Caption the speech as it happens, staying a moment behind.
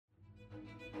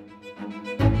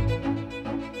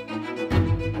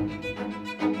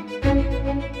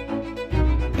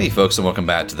Hey folks, and welcome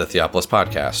back to the Theopolis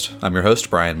Podcast. I'm your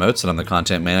host, Brian Motes, and I'm the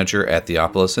content manager at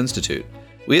Theopolis Institute.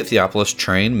 We at Theopolis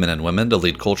train men and women to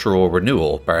lead cultural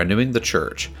renewal by renewing the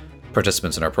church.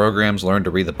 Participants in our programs learn to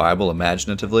read the Bible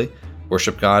imaginatively,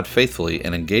 worship God faithfully,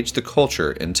 and engage the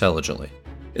culture intelligently.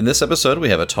 In this episode, we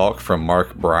have a talk from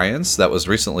Mark Bryans that was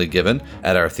recently given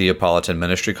at our Theopolitan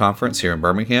Ministry Conference here in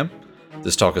Birmingham.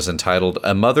 This talk is entitled,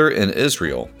 A Mother in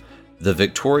Israel, the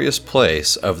Victorious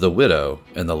Place of the Widow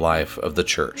in the Life of the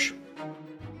Church.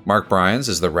 Mark Bryans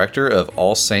is the rector of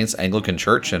All Saints Anglican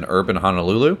Church in urban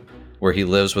Honolulu, where he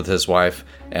lives with his wife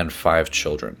and 5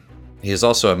 children. He is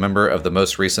also a member of the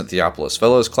most recent Theopolis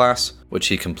Fellows class, which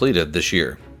he completed this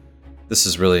year. This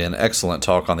is really an excellent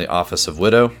talk on the office of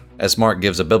widow, as Mark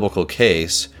gives a biblical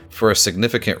case for a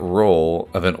significant role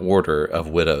of an order of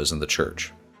widows in the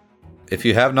church. If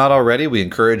you have not already, we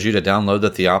encourage you to download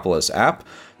the Theopolis app.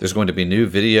 There's going to be new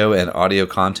video and audio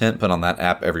content put on that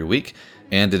app every week,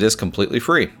 and it is completely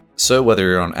free. So whether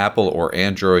you're on Apple or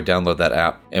Android, download that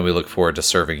app, and we look forward to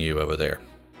serving you over there.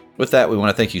 With that, we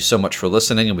want to thank you so much for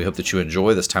listening, and we hope that you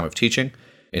enjoy this time of teaching.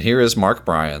 And here is Mark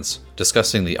Bryans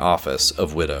discussing the office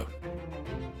of widow.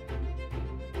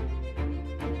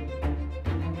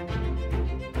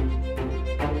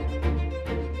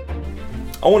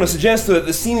 I want to suggest that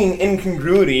the seeming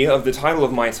incongruity of the title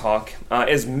of my talk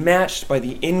is matched by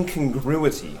the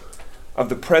incongruity of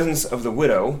the presence of the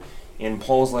widow in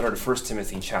Paul's letter to 1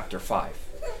 Timothy chapter 5.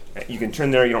 You can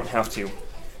turn there, you don't have to.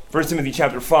 1 Timothy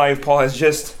chapter 5, Paul has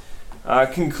just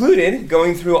concluded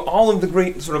going through all of the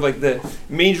great, sort of like the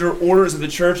major orders of the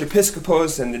church,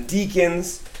 episcopos and the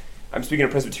deacons. I'm speaking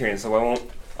of Presbyterians, so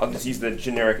I'll just use the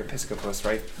generic episcopos,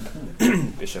 right?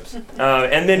 Bishops.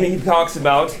 And then he talks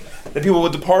about that people will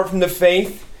depart from the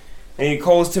faith, and he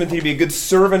calls Timothy to be a good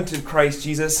servant of Christ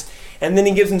Jesus. And then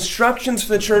he gives instructions for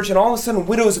the church, and all of a sudden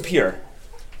widows appear.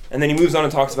 And then he moves on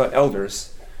and talks about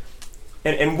elders.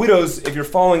 And widows, if you're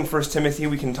following 1 Timothy,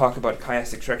 we can talk about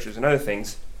chiastic structures and other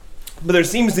things. But there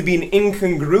seems to be an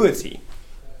incongruity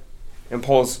in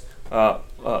Paul's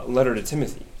letter to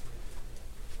Timothy.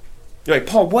 You're like,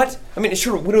 Paul, what? I mean,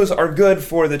 sure, widows are good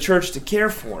for the church to care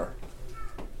for.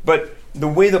 But the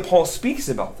way that Paul speaks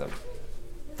about them,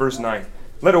 verse 9,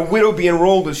 let a widow be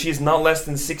enrolled if she is not less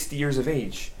than 60 years of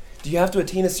age. Do you have to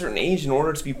attain a certain age in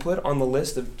order to be put on the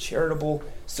list of charitable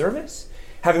service?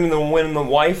 Having been the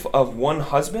wife of one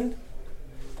husband?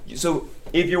 So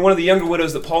if you're one of the younger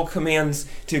widows that Paul commands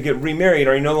to get remarried,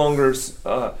 are you no longer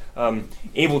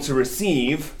able to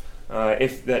receive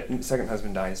if that second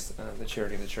husband dies, the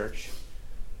charity of the church?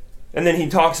 And then he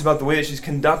talks about the way that she's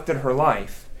conducted her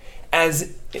life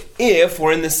as if,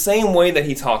 or in the same way that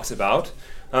he talks about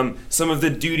some of the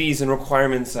duties and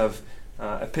requirements of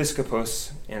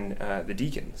episcopos and the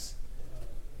deacons.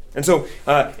 And so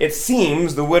it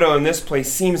seems the widow in this place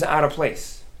seems out of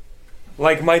place.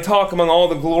 Like my talk among all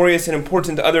the glorious and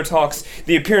important other talks,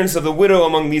 the appearance of the widow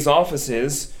among these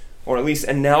offices, or at least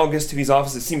analogous to these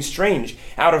offices, seems strange,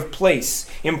 out of place,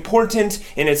 important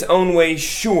in its own way,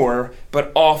 sure,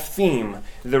 but off theme,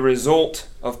 the result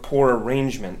of poor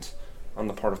arrangement on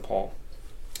the part of Paul.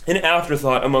 An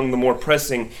afterthought among the more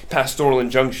pressing pastoral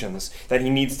injunctions that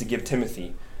he needs to give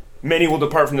Timothy. Many will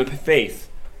depart from the faith.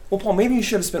 Well, Paul, maybe you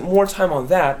should have spent more time on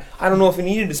that. I don't know if he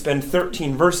needed to spend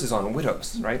 13 verses on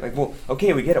widows, right? Like, well,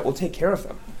 okay, we get it. We'll take care of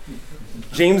them.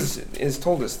 James has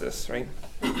told us this, right?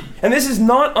 And this is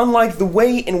not unlike the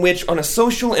way in which, on a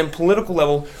social and political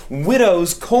level,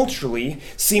 widows culturally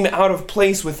seem out of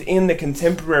place within the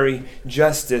contemporary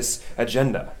justice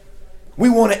agenda. We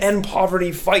want to end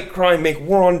poverty, fight crime, make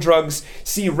war on drugs,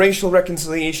 see racial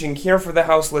reconciliation, care for the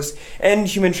houseless, end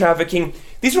human trafficking.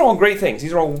 These are all great things.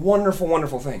 These are all wonderful,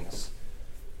 wonderful things.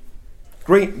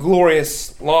 Great,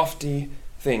 glorious, lofty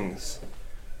things.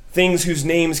 Things whose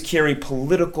names carry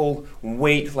political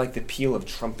weight like the peal of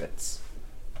trumpets.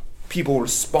 People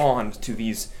respond to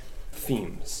these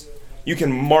themes. You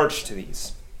can march to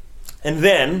these. And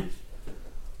then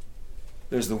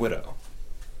there's the widow,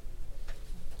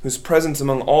 whose presence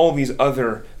among all these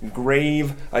other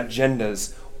grave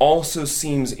agendas also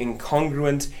seems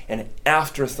incongruent and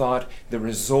afterthought, the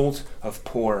result of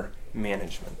poor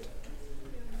management.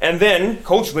 And then,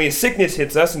 culturally, a sickness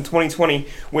hits us in 2020,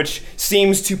 which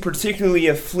seems to particularly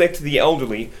afflict the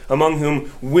elderly, among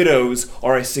whom widows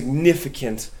are a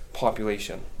significant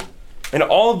population. And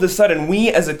all of a sudden, we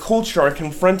as a culture are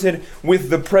confronted with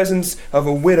the presence of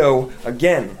a widow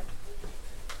again.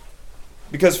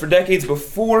 Because for decades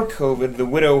before COVID, the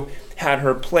widow had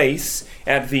her place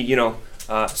at the,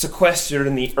 sequestered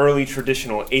in the early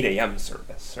traditional 8 a.m.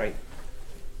 service, right?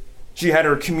 She had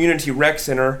her community rec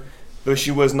center though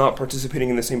she was not participating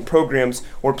in the same programs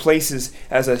or places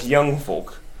as us young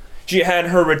folk. She had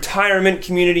her retirement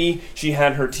community, she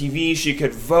had her TV, she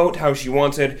could vote how she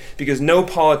wanted because no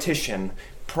politician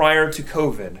prior to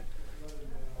COVID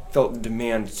felt the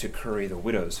demand to curry the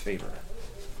widow's favor.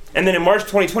 And then in March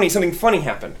 2020, something funny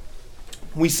happened.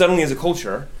 We suddenly, as a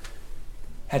culture,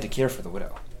 had to care for the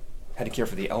widow, had to care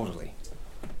for the elderly,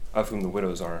 of whom the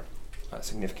widows are a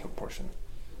significant portion.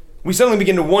 We suddenly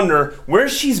begin to wonder where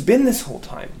she's been this whole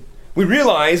time. We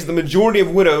realize the majority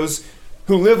of widows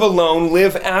who live alone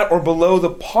live at or below the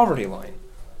poverty line,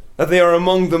 that they are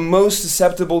among the most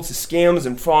susceptible to scams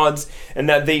and frauds, and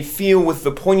that they feel with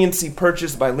the poignancy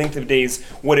purchased by length of days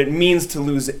what it means to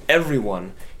lose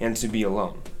everyone and to be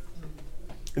alone.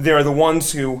 They are the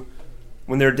ones who,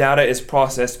 when their data is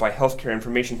processed by healthcare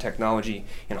information technology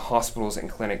in hospitals and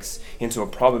clinics into a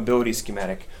probability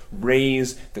schematic,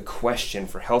 raise the question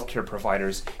for healthcare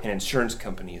providers and insurance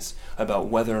companies about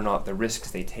whether or not the risks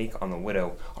they take on the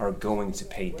widow are going to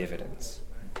pay dividends.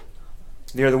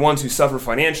 They are the ones who suffer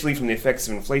financially from the effects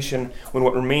of inflation when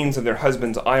what remains of their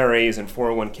husband's IRAs and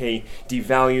 401k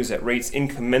devalues at rates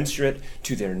incommensurate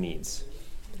to their needs.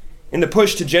 In the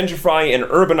push to gentrify and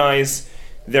urbanize,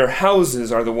 their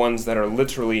houses are the ones that are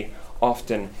literally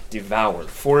often devoured,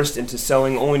 forced into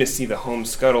selling only to see the home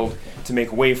scuttled to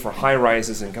make way for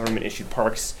high-rises and government-issued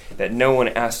parks that no one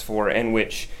asked for and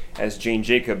which, as Jane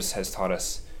Jacobs has taught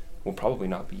us, will probably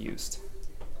not be used.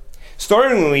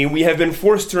 Startlingly, we have been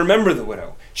forced to remember the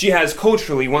widow. She has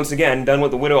culturally, once again, done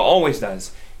what the widow always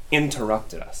does,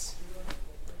 interrupted us.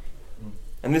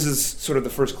 And this is sort of the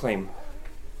first claim.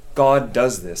 God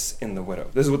does this in the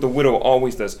widow. This is what the widow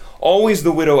always does. Always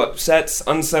the widow upsets,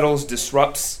 unsettles,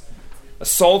 disrupts,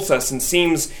 assaults us, and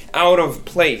seems out of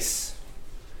place.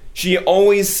 She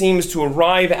always seems to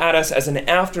arrive at us as an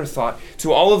afterthought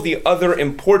to all of the other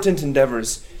important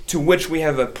endeavors to which we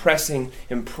have a pressing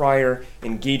and prior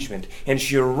engagement. And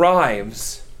she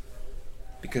arrives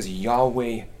because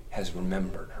Yahweh has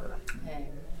remembered her. Okay.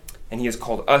 And he has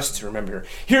called us to remember her.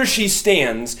 Here she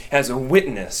stands as a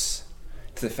witness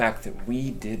to the fact that we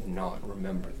did not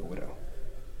remember the widow.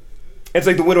 It's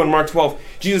like the widow in Mark 12.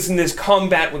 Jesus in this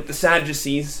combat with the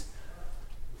Sadducees,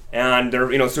 and they're,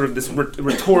 sort of this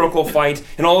rhetorical fight,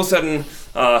 and all of a sudden,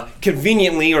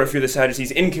 conveniently, or if you're the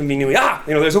Sadducees, inconveniently,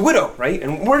 there's a widow, right?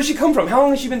 And where does she come from? How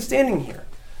long has she been standing here?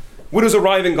 Widows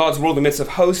arrive in God's world amidst of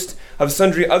host of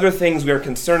sundry other things we are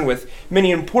concerned with,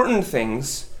 many important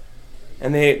things,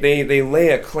 and they lay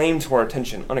a claim to our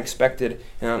attention, unexpected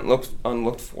and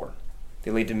unlooked for.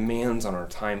 They lay demands on our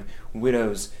time.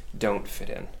 Widows don't fit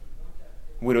in.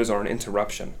 Widows are an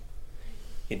interruption,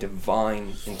 a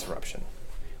divine interruption.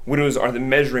 Widows are the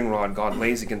measuring rod God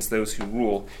lays against those who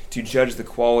rule to judge the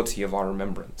quality of our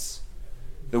remembrance.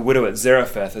 The widow at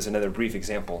Zarephath, as another brief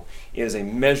example, is a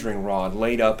measuring rod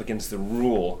laid up against the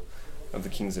rule of the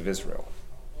kings of Israel.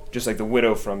 Just like the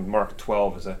widow from Mark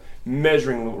 12 is a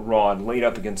measuring rod laid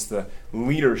up against the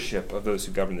leadership of those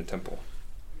who govern the temple.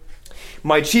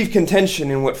 My chief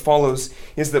contention in what follows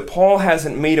is that Paul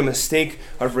hasn't made a mistake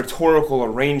of rhetorical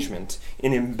arrangement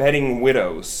in embedding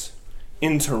widows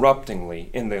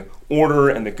interruptingly in the order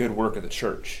and the good work of the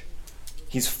church.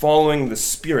 He's following the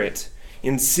Spirit,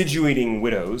 insinuating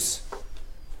widows,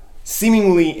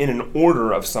 seemingly in an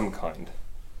order of some kind.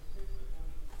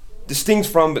 Distinct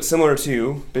from, but similar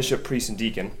to, bishop, priest, and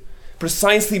deacon,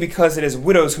 precisely because it is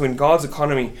widows who in God's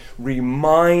economy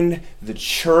remind the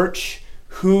church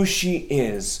who she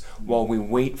is while we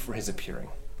wait for his appearing.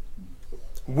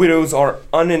 Widows are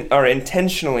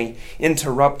intentionally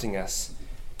interrupting us,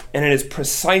 and it is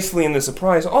precisely in the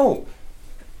surprise, oh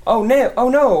no,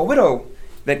 a widow,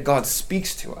 that God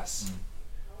speaks to us.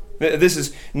 This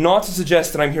is not to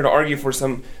suggest that I'm here to argue for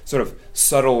some sort of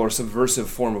subtle or subversive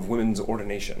form of women's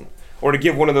ordination, or to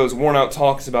give one of those worn-out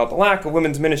talks about the lack of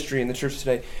women's ministry in the church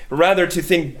today, but rather to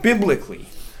think biblically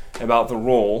about the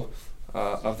role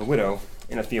of the widow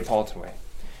in a Theopolitan way.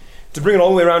 To bring it all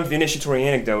the way around to the initiatory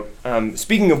anecdote,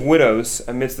 speaking of widows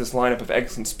amidst this lineup of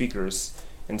excellent speakers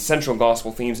and central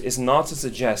gospel themes is not to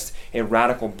suggest a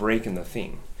radical break in the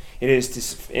theme. It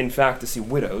is, in fact, to see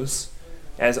widows,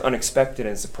 as unexpected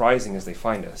and surprising as they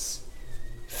find us,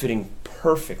 fitting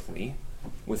perfectly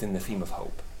within the theme of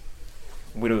hope.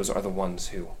 Widows are the ones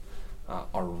who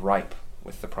are ripe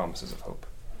with the promises of hope.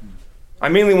 I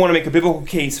mainly want to make a biblical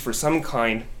case for some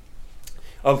kind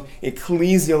of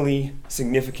ecclesially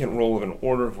significant role of an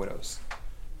order of widows.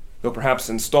 Though perhaps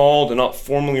installed and not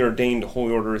formally ordained to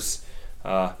holy orders,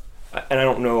 and I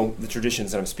don't know the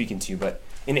traditions that I'm speaking to, but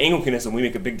in Anglicanism we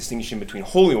make a big distinction between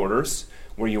holy orders,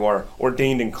 where you are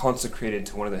ordained and consecrated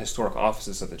to one of the historic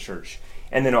offices of the church.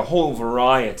 And then a whole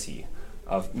variety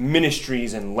of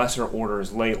ministries and lesser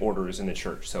orders, lay orders in the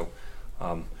church. So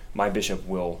my bishop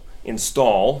will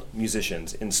install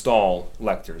musicians, install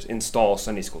lectors, install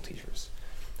Sunday school teachers.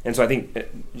 And so I think,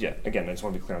 again, I just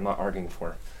want to be clear, I'm not arguing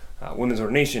for women's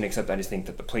ordination, except I just think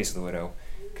that the place of the widow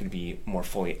could be more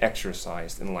fully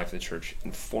exercised in the life of the church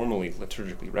and formally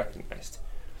liturgically recognized.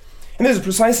 And this is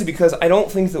precisely because I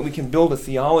don't think that we can build a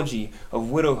theology of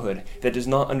widowhood that does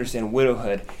not understand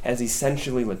widowhood as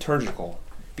essentially liturgical,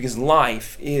 because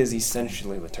life is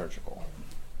essentially liturgical.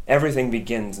 Everything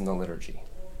begins in the liturgy,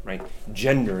 right?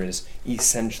 Gender is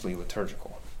essentially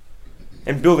liturgical.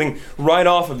 And building right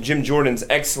off of Jim Jordan's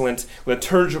excellent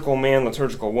Liturgical Man,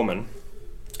 Liturgical Woman,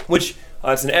 which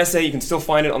it's an essay. You can still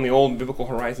find it on the old Biblical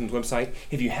Horizons website.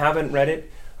 If you haven't read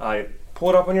it, pull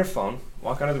it up on your phone,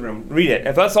 walk out of the room, read it.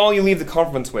 If that's all you leave the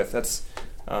conference with, that's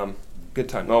good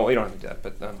time. Well, you don't have to do that,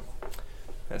 but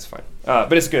that's fine.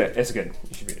 But it's good. It's good.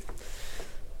 You should read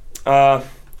it.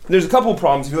 There's a couple of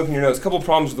problems, if you look in your notes, a couple of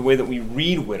problems with the way that we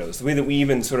read widows, the way that we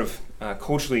even sort of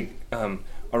culturally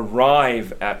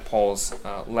arrive at Paul's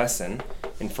lesson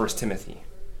in 1 Timothy.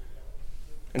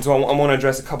 And so I want to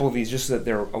address a couple of these just so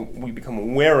that we become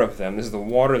aware of them. This is the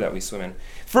water that we swim in.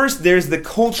 First, there's the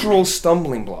cultural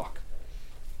stumbling block.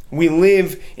 We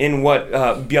live in what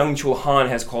Byung-Chul Han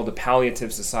has called a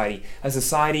palliative society, a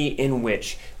society in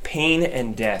which pain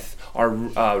and death are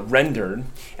rendered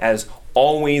as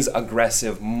always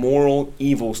aggressive moral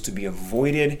evils to be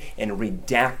avoided and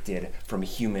redacted from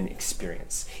human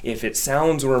experience. If it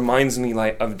sounds or reminds me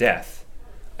of death,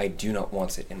 I do not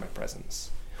want it in my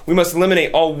presence. We must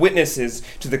eliminate all witnesses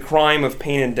to the crime of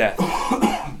pain and death.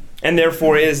 And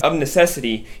therefore it is of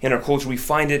necessity in our culture, we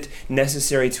find it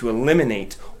necessary to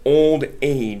eliminate old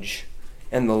age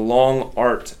and the long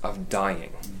art of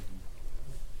dying.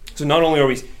 So not only are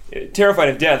we terrified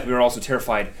of death, we are also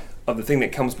terrified of the thing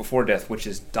that comes before death, which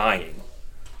is dying,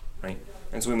 right?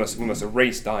 And so we must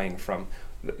erase dying from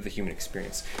the human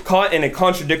experience. Caught in a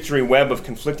contradictory web of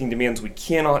conflicting demands we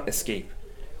cannot escape.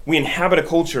 We inhabit a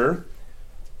culture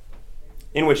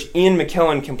in which Ian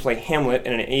McKellen can play Hamlet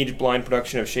in an age-blind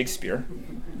production of Shakespeare,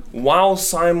 while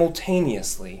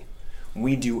simultaneously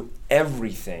we do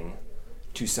everything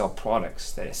to sell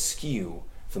products that eschew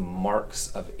the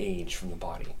marks of age from the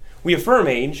body. We affirm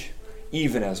age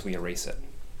even as we erase it.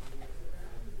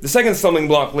 The second stumbling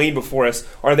block laid before us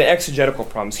are the exegetical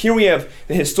problems. Here we have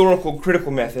the historical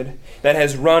critical method that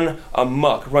has run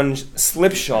amok, run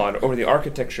slipshod over the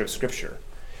architecture of Scripture.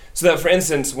 So that, for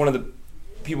instance, one of the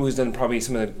people who's done probably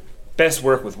some of the best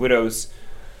work with widows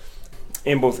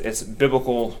in both its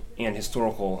biblical and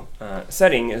historical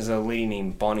setting is a lady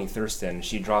named Bonnie Thurston.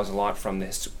 She draws a lot from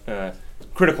this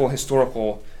critical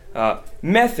historical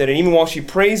method, and even while she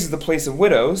praises the place of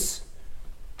widows,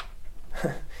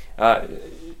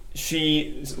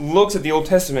 she looks at the Old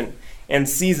Testament and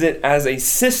sees it as a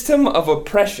system of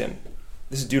oppression.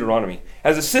 This is Deuteronomy.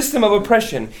 As a system of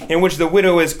oppression in which the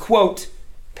widow is, quote,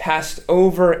 passed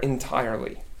over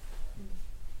entirely.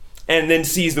 And then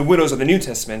sees the widows of the New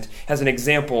Testament as an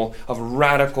example of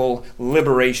radical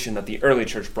liberation that the early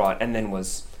church brought, and then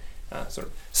was sort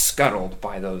of scuttled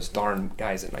by those darn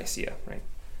guys at Nicaea, right?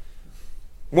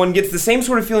 One gets the same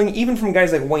sort of feeling even from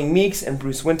guys like Wayne Meeks and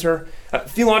Bruce Winter.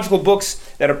 Theological books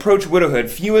that approach widowhood,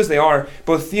 few as they are,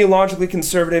 both theologically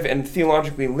conservative and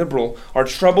theologically liberal, are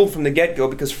troubled from the get-go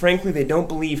because frankly they don't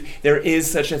believe there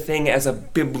is such a thing as a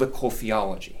biblical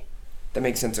theology that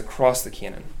makes sense across the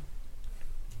canon.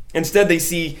 Instead, they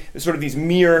see sort of these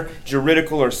mere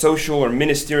juridical or social or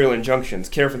ministerial injunctions.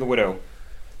 Care for the widow.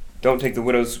 Don't take the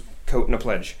widow's coat in a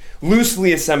pledge.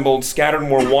 Loosely assembled, scattered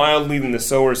more wildly than the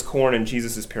sower's corn in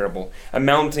Jesus' parable,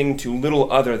 amounting to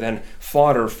little other than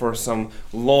fodder for some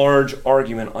large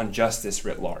argument on justice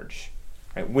writ large.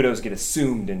 Right? Widows get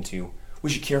assumed into, we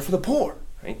should care for the poor.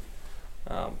 Right?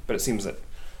 But it seems that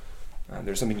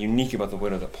there's something unique about the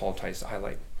widow that Paul tries to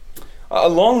highlight.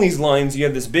 Along these lines, you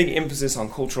have this big emphasis on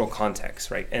cultural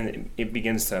context, right? And it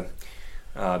begins to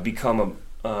become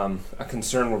a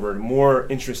concern where we're more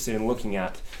interested in looking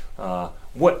at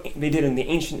what they did in the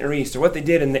ancient Near East or what they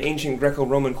did in the ancient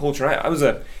Greco-Roman culture. I was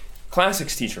a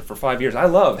classics teacher for 5 years. I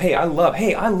love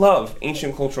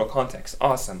ancient cultural context.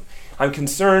 Awesome. I'm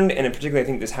concerned, and in particular I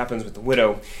think this happens with the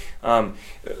widow.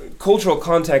 Cultural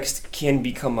context can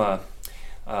become a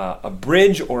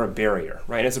bridge or a barrier,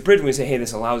 right? And it's a bridge when we say, hey,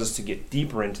 this allows us to get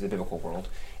deeper into the biblical world.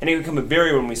 And it can become a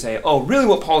barrier when we say, oh, really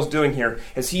what Paul's doing here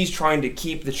is he's trying to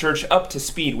keep the church up to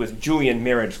speed with Julian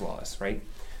marriage laws, right?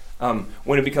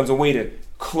 When it becomes a way to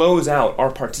close out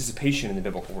our participation in the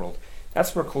biblical world.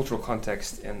 That's where cultural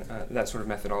context and that sort of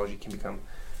methodology can become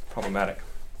problematic.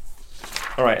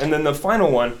 All right, and then the final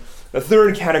one, the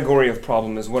third category of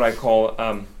problem is what I call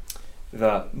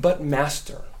the but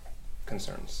master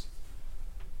concerns,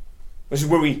 which is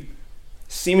where we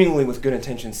seemingly with good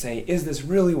intention say, is this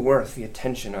really worth the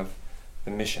attention of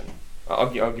the mission? I'll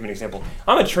give you an example.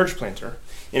 I'm a church planter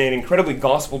in an incredibly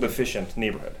gospel-deficient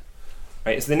neighborhood.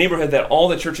 Right? It's the neighborhood that all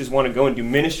the churches want to go and do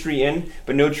ministry in,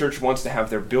 but no church wants to have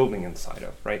their building inside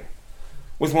of, right?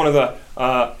 With one of the,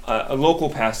 a local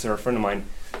pastor, a friend of mine,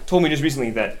 told me just recently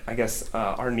that, I guess,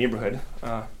 our neighborhood,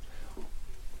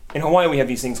 in Hawaii we have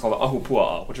these things called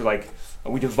ahupua'a, which are like,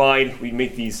 we divide, we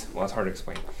make these, well, it's hard to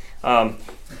explain.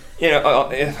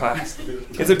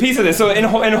 It's a piece of this. So in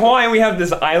Hawaii we have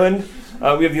this island.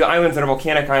 We have the islands that are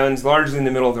volcanic islands. Largely in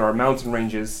the middle there are mountain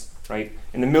ranges, right?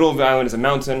 In the middle of the island is a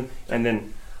mountain, and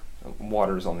then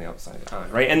water is on the outside of the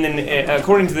island, right? And then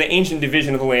according to the ancient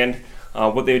division of the land,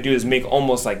 what they would do is make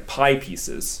almost like pie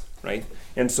pieces, right?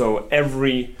 And so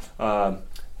every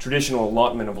traditional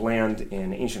allotment of land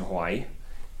in ancient Hawaii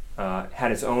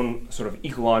had its own sort of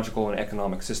ecological and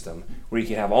economic system, where you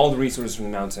could have all the resources from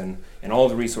the mountain and all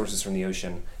the resources from the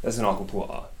ocean. That's an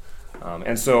ahupua'a.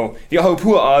 And so the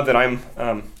ahupua'a that I'm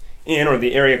in, or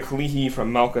the area Kalihi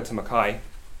from Mauka to Makai,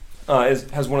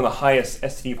 has one of the highest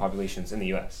STD populations in the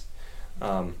U.S.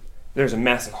 There's a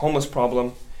massive homeless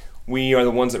problem. We are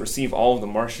the ones that receive all of the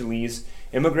Marshallese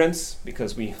immigrants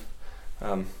because we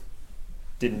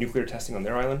did nuclear testing on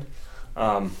their island.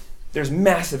 There's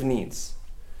massive needs.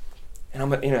 And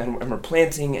we're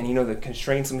planting, and the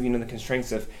constraints, some of you know the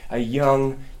constraints of a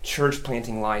young church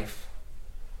planting life.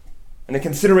 And the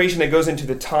consideration that goes into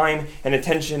the time and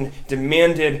attention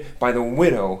demanded by the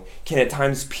widow can at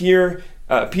times appear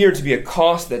to be a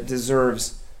cost that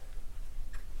deserves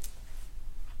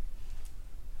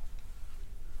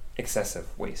excessive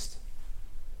waste.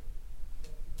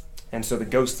 And so the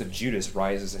ghost of Judas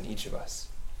rises in each of us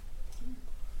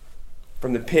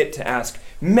from the pit to ask,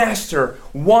 Master,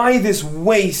 why this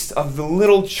waste of the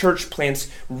little church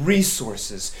plant's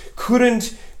resources?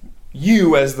 Couldn't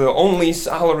you, as the only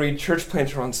salaried church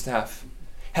planter on staff,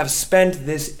 have spent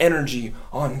this energy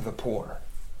on the poor?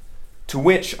 To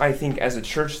which I think, as a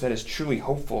church that is truly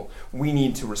hopeful, we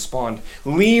need to respond,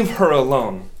 leave her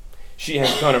alone. She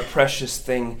has done a precious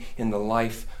thing in the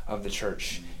life of the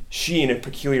church. She, in a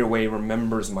peculiar way,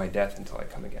 remembers my death until I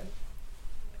come again.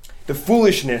 The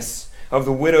foolishness of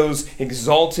the widow's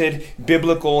exalted,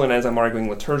 biblical, and as I'm arguing,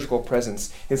 liturgical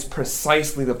presence is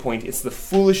precisely the point. It's the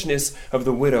foolishness of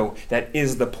the widow that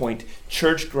is the point.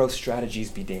 Church growth strategies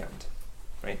be damned.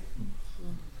 Right?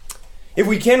 If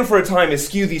we can, for a time,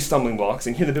 eschew these stumbling blocks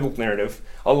and hear the biblical narrative,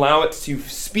 allow it to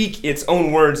speak its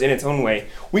own words in its own way,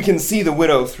 we can see the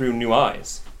widow through new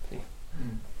eyes.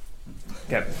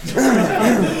 Okay.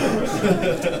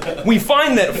 We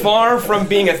find that far from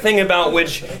being a thing about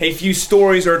which a few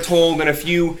stories are told and a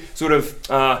few sort of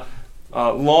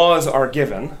laws are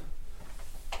given,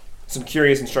 some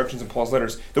curious instructions in Paul's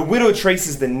letters, the widow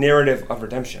traces the narrative of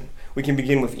redemption. We can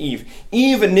begin with Eve.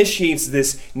 Eve initiates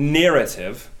this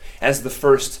narrative as the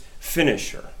first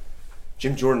finisher.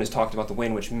 Jim Jordan has talked about the way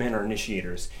in which men are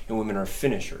initiators and women are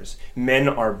finishers. Men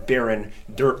are barren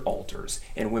dirt altars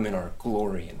and women are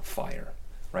glory and fire.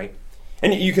 Right?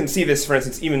 And you can see this, for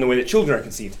instance, even the way that children are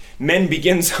conceived. Men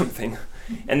begin something,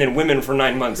 and then women for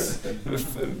 9 months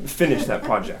finish that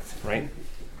project, right?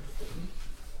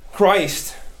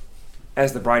 Christ,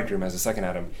 as the bridegroom, as the second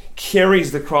Adam,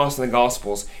 carries the cross in the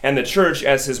Gospels, and the church,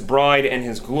 as his bride and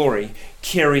his glory,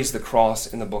 carries the cross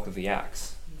in the book of the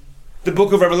Acts. The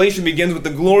book of Revelation begins with the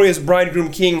glorious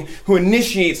bridegroom king who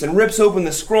initiates and rips open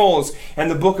the scrolls, and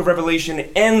the book of Revelation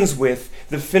ends with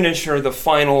the finisher, the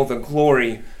final, the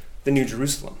glory, the New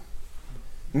Jerusalem.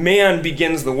 Man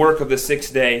begins the work of the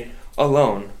sixth day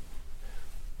alone.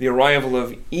 The arrival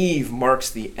of Eve marks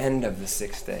the end of the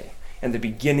sixth day and the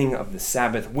beginning of the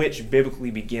Sabbath, which biblically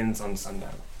begins on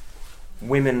sundown.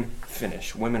 Women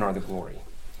finish. Women are the glory.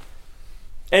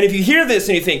 And if you hear this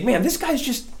and you think, man, this guy's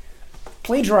just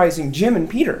plagiarizing Jim and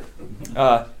Peter.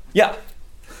 Yeah.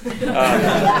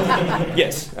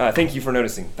 Yes. Thank you for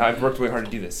noticing. I've worked really hard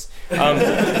to do this.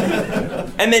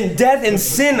 And then death and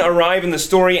sin arrive in the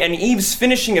story, and Eve's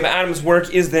finishing of Adam's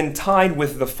work is then tied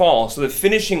with the fall. So the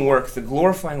finishing work, the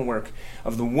glorifying work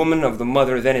of the woman, of the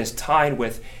mother, then is tied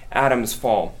with Adam's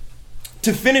fall.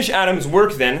 To finish Adam's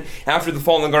work, then, after the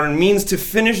fall in the garden, means to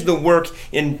finish the work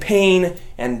in pain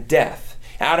and death.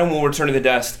 Adam will return to the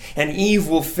dust, and Eve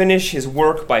will finish his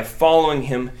work by following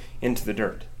him into the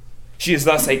dirt. She is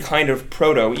thus a kind of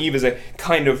proto. Eve is a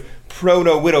kind of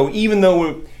proto-widow, even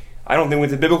though I don't think we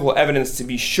have the biblical evidence to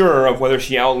be sure of whether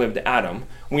she outlived Adam.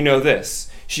 We know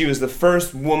this. She was the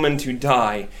first woman to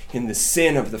die in the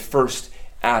sin of the first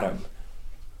Adam,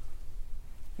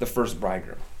 the first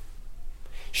bridegroom.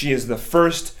 She is the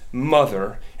first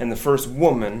mother and the first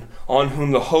woman on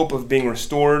whom the hope of being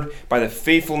restored by the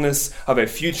faithfulness of a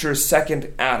future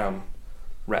second Adam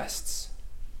rests.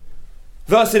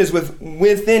 Thus it is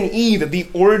within Eve that the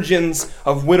origins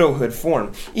of widowhood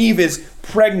form. Eve is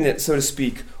pregnant, so to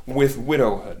speak, with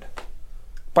widowhood.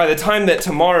 By the time that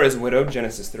Tamar is widowed,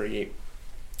 Genesis 38,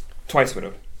 twice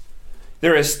widowed,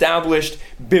 there are established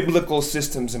biblical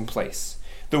systems in place.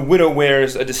 The widow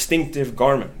wears a distinctive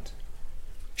garment.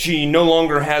 She no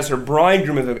longer has her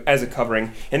bridegroom as a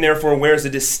covering, and therefore wears a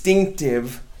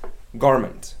distinctive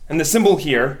garment. And the symbol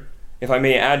here, if I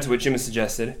may add to what Jim has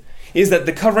suggested, is that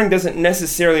the covering doesn't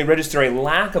necessarily register a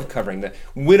lack of covering, the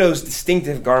widow's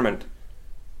distinctive garment,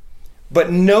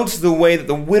 but notes the way that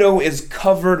the widow is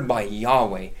covered by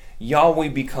Yahweh. Yahweh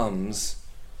becomes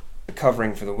the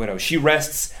covering for the widow. She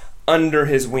rests under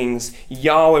his wings.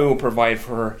 Yahweh will provide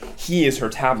for her. He is her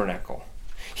tabernacle.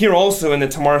 Here also in the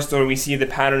Tamar story we see the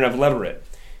pattern of Levirate.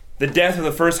 The death of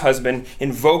the first husband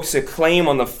invokes a claim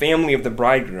on the family of the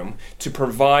bridegroom to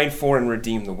provide for and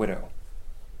redeem the widow.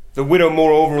 The widow,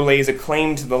 moreover, lays a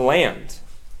claim to the land.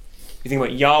 You think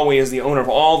about Yahweh as the owner of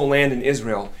all the land in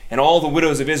Israel, and all the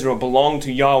widows of Israel belong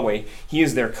to Yahweh. He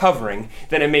is their covering.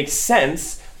 Then it makes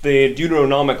sense, the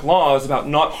Deuteronomic laws about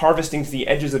not harvesting to the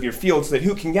edges of your field so that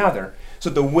who can gather? So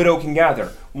that the widow can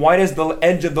gather. Why does the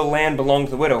edge of the land belong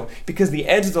to the widow? Because the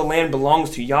edge of the land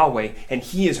belongs to Yahweh, and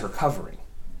he is her covering.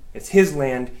 It's his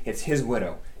land, it's his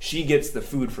widow. She gets the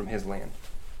food from his land.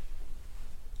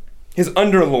 His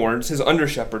underlords, his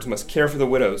under-shepherds, must care for the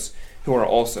widows who are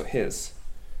also his.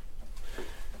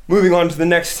 Moving on to the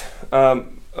next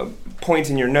point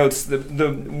in your notes,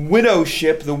 the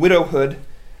widowship, the widowhood,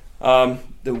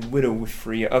 the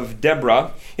widowry of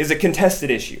Deborah is a contested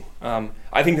issue.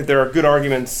 I think that there are good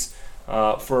arguments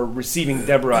for receiving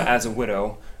Deborah as a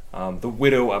widow, the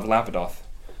widow of Lapidoth.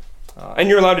 And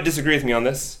you're allowed to disagree with me on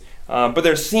this, but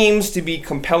there seems to be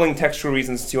compelling textual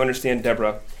reasons to understand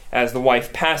Deborah as the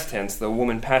wife past tense, the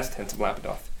woman past tense of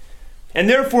Lapidoth. And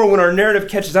therefore, when our narrative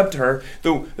catches up to her,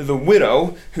 the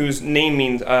widow, whose name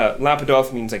means,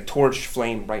 Lapidoth means like torch,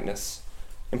 flame, brightness,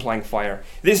 implying fire.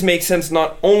 This makes sense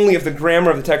not only of the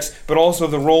grammar of the text, but also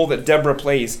of the role that Deborah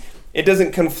plays. It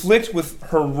doesn't conflict with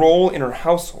her role in her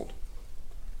household,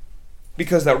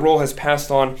 because that role has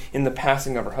passed on in the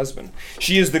passing of her husband.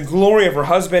 She is the glory of her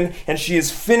husband, and she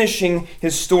is finishing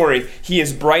his story. He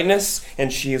is brightness,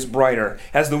 and she is brighter.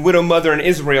 As the widow mother in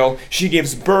Israel, she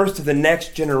gives birth to the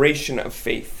next generation of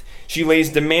faith. She lays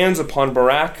demands upon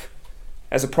Barak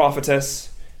as a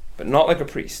prophetess, but not like a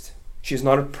priest. She is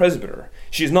not a presbyter.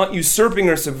 She is not usurping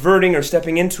or subverting or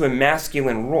stepping into a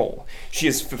masculine role. She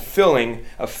is fulfilling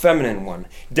a feminine one.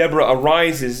 Deborah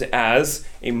arises as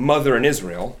a mother in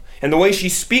Israel, and the way she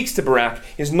speaks to Barak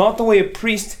is not the way a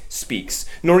priest speaks,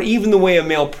 nor even the way a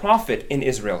male prophet in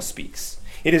Israel speaks.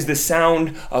 It is the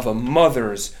sound of a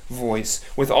mother's voice,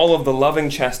 with all of the loving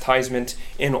chastisement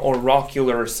and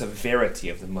oracular severity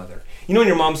of the mother. You know when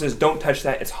your mom says, "Don't touch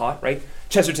that, it's hot," right?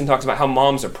 Chesterton talks about how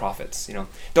moms are prophets,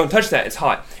 Don't touch that, it's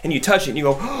hot. And you touch it and you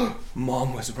go, "Oh,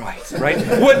 Mom was right?"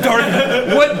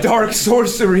 What dark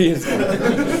sorcery is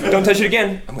that? Don't touch it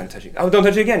again. I'm going to touch it. Oh, don't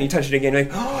touch it again. You touch it again. You're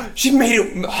like, "Oh, she made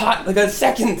it hot like a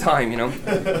second time,"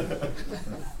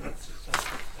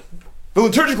 The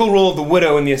liturgical role of the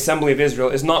widow in the assembly of Israel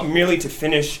is not merely to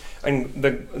finish in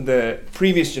the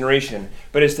previous generation,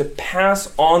 but is to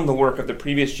pass on the work of the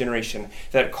previous generation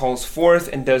that calls forth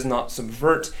and does not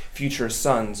subvert future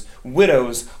sons.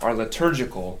 Widows are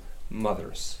liturgical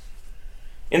mothers.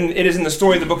 And it is in the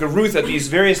story of the book of Ruth that these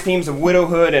various themes of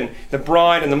widowhood and the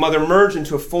bride and the mother merge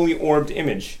into a fully orbed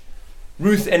image.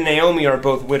 Ruth and Naomi are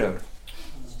both widowed.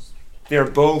 They are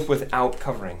both without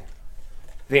covering.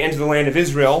 They enter the land of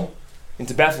Israel,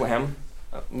 into Bethlehem,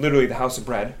 literally the house of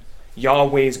bread,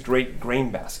 Yahweh's great grain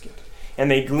basket.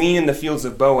 And they glean in the fields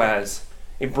of Boaz,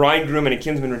 a bridegroom and a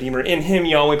kinsman redeemer. In him,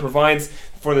 Yahweh provides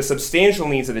for the substantial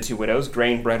needs of the two widows,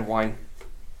 grain, bread, wine.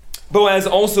 Boaz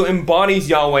also embodies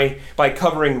Yahweh by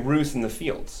covering Ruth in the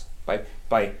fields,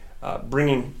 by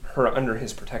bringing her under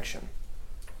his protection.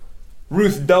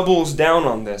 Ruth doubles down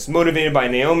on this, motivated by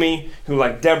Naomi, who,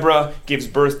 like Deborah, gives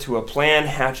birth to a plan,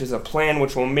 hatches a plan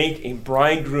which will make a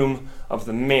bridegroom of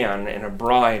the man and a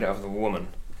bride of the woman.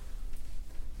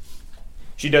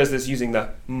 She does this using the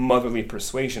motherly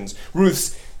persuasions.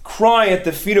 Ruth's cry at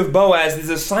the feet of Boaz is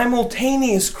a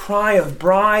simultaneous cry of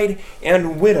bride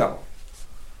and widow.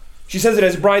 She says it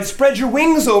as bride, spread your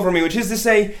wings over me, which is to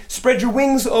say, spread your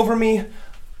wings over me,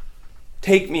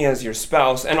 take me as your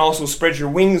spouse, and also spread your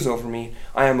wings over me.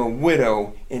 I am a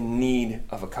widow in need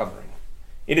of a covering.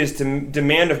 It is to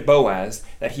demand of Boaz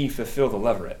that he fulfill the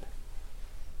leveret.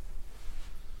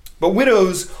 But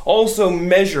widows also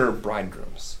measure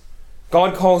bridegrooms.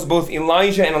 God calls both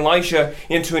Elijah and Elisha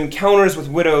into encounters with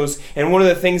widows, and one of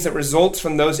the things that results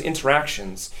from those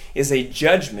interactions is a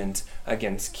judgment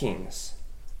against kings.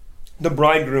 The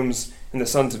bridegrooms and the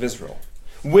sons of Israel.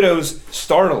 Widows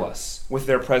startle us with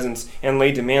their presence and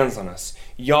lay demands on us.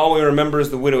 Yahweh remembers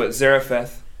the widow at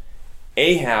Zarephath.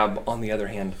 Ahab, on the other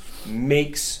hand,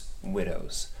 makes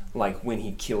widows, like when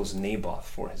he kills Naboth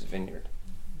for his vineyard.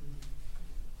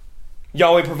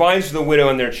 Yahweh provides for the widow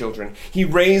and their children. He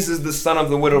raises the son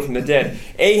of the widow from the dead.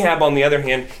 Ahab, on the other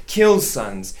hand, kills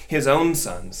sons, his own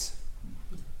sons,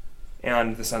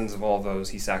 and the sons of all those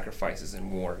he sacrifices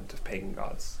in war to pagan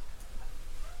gods.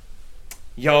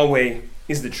 Yahweh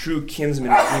is the true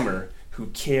kinsman redeemer who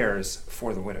cares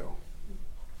for the widow.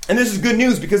 And this is good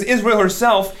news because Israel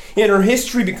herself in her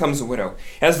history becomes a widow.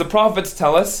 As the prophets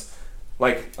tell us,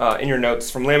 like in your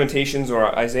notes from Lamentations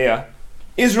or Isaiah,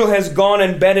 Israel has gone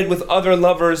and bedded with other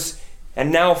lovers and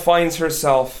now finds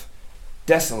herself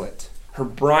desolate. Her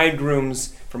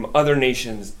bridegrooms from other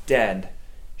nations dead.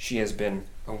 She has been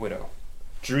a widow.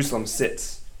 Jerusalem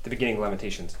sits, at the beginning of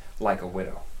Lamentations, like a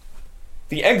widow.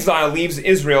 The exile leaves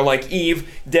Israel like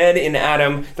Eve, dead in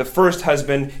Adam, the first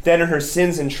husband, dead in her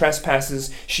sins and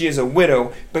trespasses. She is a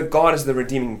widow, but God is the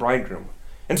redeeming bridegroom.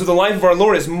 And so the life of our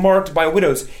Lord is marked by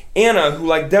widows. Anna, who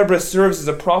like Deborah serves as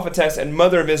a prophetess and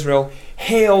mother of Israel,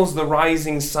 hails the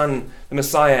rising son, the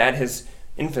Messiah, at his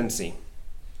infancy.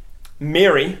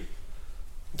 Mary,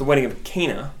 at the wedding of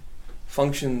Cana,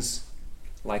 functions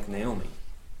like Naomi.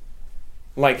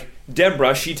 Like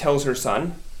Deborah, she tells her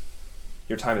son,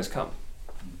 your time has come.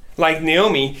 Like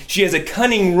Naomi, she has a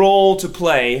cunning role to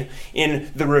play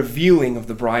in the revealing of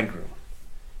the bridegroom.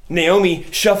 Naomi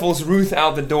shuffles Ruth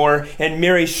out the door, and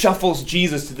Mary shuffles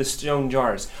Jesus to the stone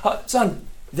jars. Son,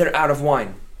 they're out of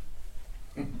wine.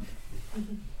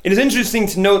 It is interesting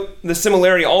to note the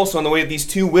similarity also in the way that these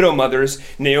two widow mothers,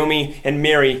 Naomi and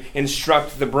Mary,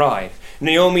 instruct the bride.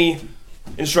 Naomi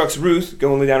instructs Ruth,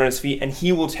 go and lay down at his feet, and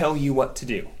he will tell you what to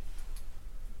do.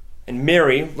 And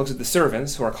Mary looks at the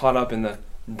servants who are caught up in the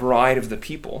bride of the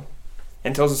people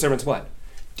and tells the servants what?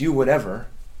 Do whatever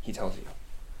he tells you.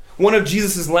 One of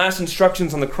Jesus' last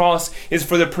instructions on the cross is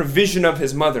for the provision of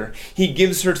his mother. He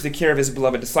gives her to the care of his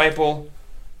beloved disciple,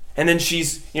 and then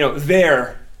she's,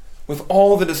 there with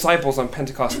all the disciples on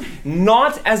Pentecost,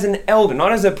 not as an elder,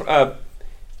 not as a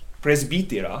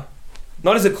presbytera,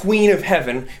 not as a queen of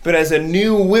heaven, but as a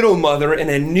new widow mother in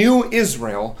a new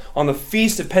Israel on the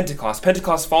Feast of Pentecost.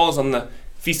 Pentecost falls on the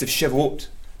Feast of Shavuot,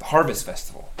 the harvest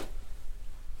festival.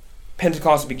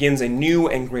 Pentecost begins a new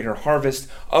and greater harvest,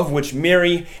 of which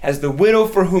Mary, as the widow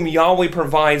for whom Yahweh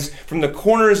provides from the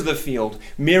corners of the field,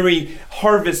 Mary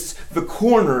harvests the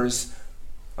corners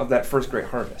of that first great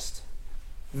harvest.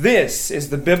 This is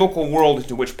the biblical world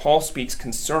into which Paul speaks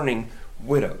concerning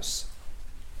widows.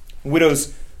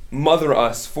 Widows mother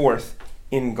us forth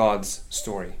in God's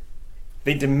story.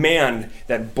 They demand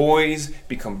that boys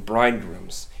become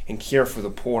bridegrooms and care for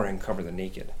the poor and cover the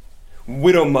naked.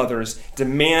 Widow mothers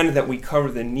demand that we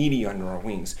cover the needy under our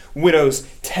wings. Widows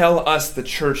tell us, the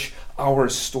church, our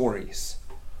stories.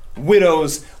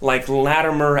 Widows, like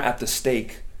Latimer at the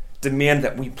stake, demand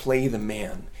that we play the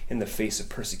man in the face of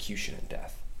persecution and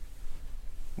death.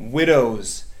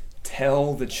 Widows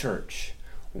tell the church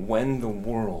when the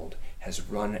world has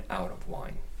run out of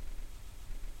wine.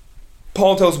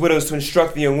 Paul tells widows to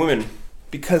instruct the young women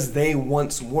because they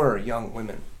once were young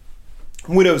women.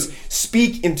 Widows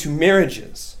speak into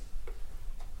marriages.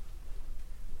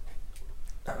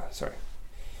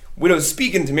 Widows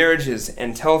speak into marriages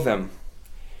and tell them,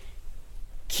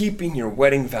 keeping your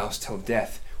wedding vows till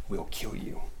death will kill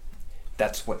you.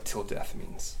 That's what till death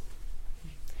means.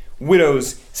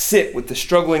 Widows sit with the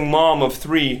struggling mom of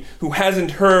 3 who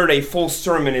hasn't heard a full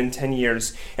sermon in 10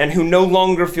 years and who no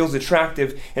longer feels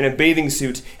attractive in a bathing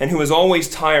suit and who is always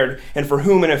tired and for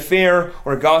whom an affair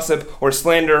or gossip or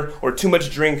slander or too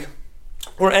much drink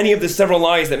or any of the several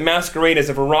lies that masquerade as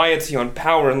a variety on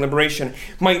power and liberation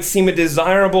might seem a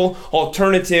desirable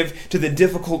alternative to the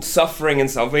difficult suffering and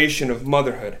salvation of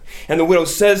motherhood. And the widow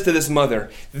says to this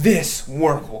mother, this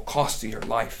work will cost you your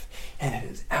life, and it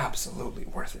is absolutely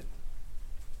worth it.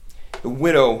 The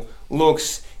widow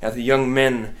looks at the young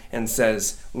men and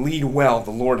says, lead well,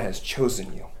 the Lord has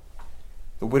chosen you.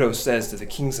 The widow says to the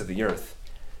kings of the earth,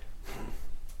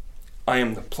 I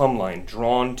am the plumb line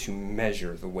drawn to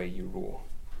measure the way you rule.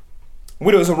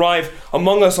 Widows arrive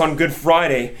among us on Good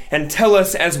Friday and tell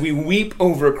us as we weep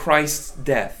over Christ's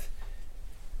death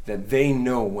that they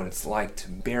know what it's like to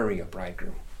bury a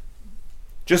bridegroom.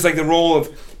 Just like the role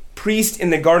of priest in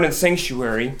the garden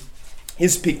sanctuary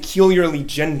is peculiarly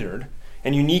gendered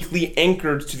and uniquely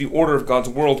anchored to the order of God's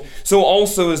world, so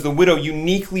also is the widow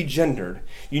uniquely gendered,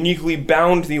 uniquely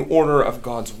bound to the order of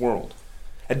God's world.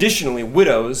 Additionally,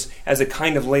 widows, as a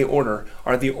kind of lay order,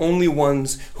 are the only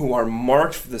ones who are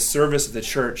marked for the service of the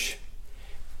church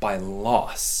by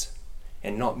loss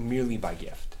and not merely by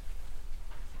gift.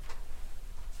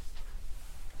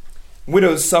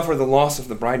 Widows suffer the loss of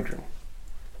the bridegroom.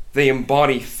 They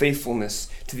embody faithfulness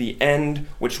to the end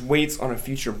which waits on a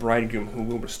future bridegroom who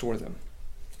will restore them.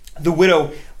 The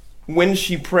widow, when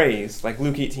she prays, like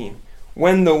Luke 18,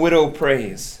 when the widow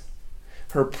prays,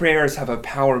 her prayers have a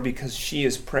power because she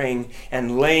is praying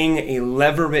and laying a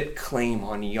levirate claim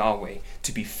on Yahweh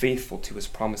to be faithful to his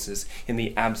promises in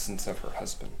the absence of her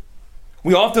husband.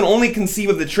 We often only conceive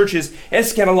of the church's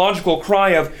eschatological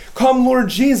cry of, "Come, Lord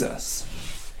Jesus,"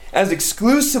 as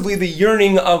exclusively the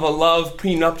yearning of a loved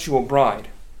prenuptial bride.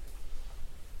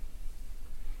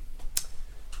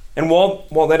 And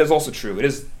while that is also true, it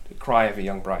is the cry of a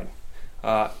young bride.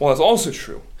 While it's also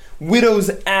true, widows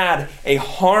add a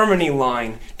harmony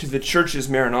line to the church's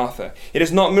Maranatha. It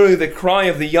is not merely the cry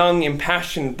of the young,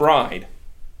 impassioned bride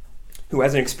who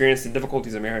hasn't experienced the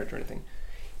difficulties of marriage or anything.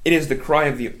 It is the cry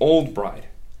of the old bride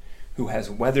who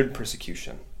has weathered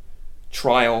persecution,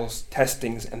 trials,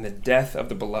 testings, and the death of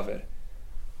the beloved.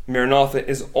 Maranatha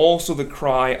is also the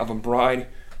cry of a bride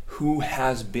who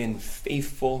has been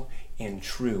faithful and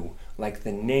true, like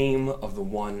the name of the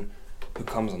one who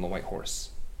comes on the white horse.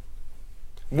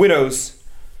 Widows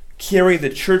carry the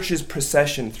church's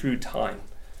procession through time.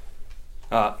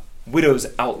 Widows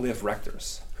outlive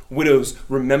rectors. Widows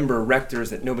remember rectors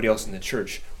that nobody else in the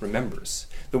church remembers.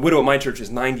 The widow at my church is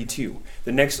 92.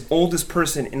 The next oldest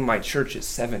person in my church is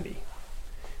 70.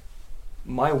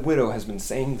 My widow has been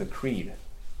saying the creed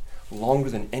longer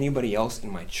than anybody else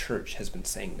in my church has been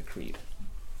saying the creed.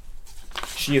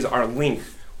 She is our link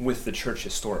with the church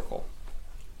historical.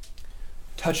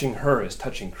 Touching her is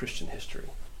touching Christian history.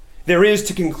 There is,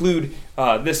 to conclude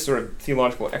this sort of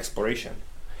theological exploration,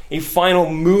 a final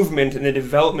movement in the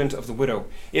development of the widow.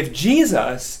 If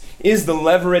Jesus is the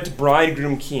levirate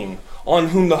bridegroom king on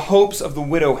whom the hopes of the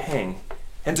widow hang,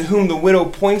 and to whom the widow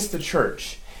points the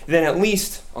church, then at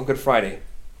least on Good Friday,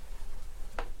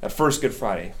 that first Good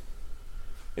Friday,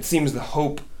 it seems the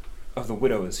hope of the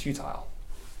widow is futile,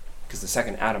 because the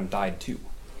second Adam died too.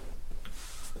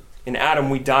 In Adam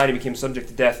we died and became subject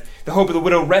to death. The hope of the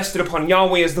widow rested upon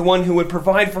Yahweh as the one who would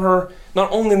provide for her,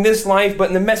 not only in this life, but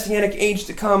in the messianic age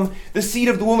to come. The seed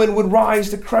of the woman would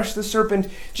rise to crush the serpent.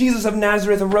 Jesus of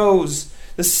Nazareth arose,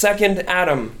 the second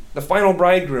Adam, the final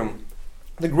bridegroom,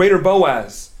 the greater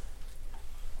Boaz.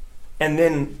 And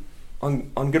then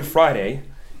on Good Friday,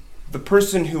 the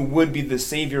person who would be the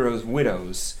savior of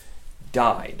widows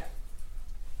died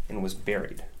and was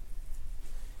buried.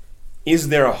 Is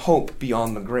there a hope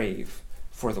beyond the grave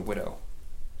for the widow?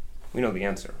 We know the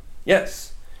answer.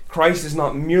 Yes, Christ is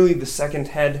not merely the second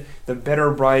head, the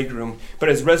better bridegroom, but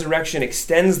his resurrection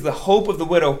extends the hope of the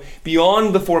widow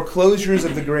beyond the foreclosures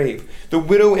of the grave. The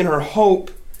widow in her hope,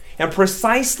 and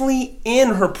precisely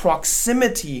in her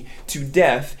proximity to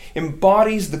death,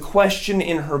 embodies the question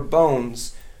in her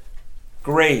bones,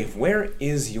 "Grave, where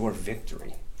is your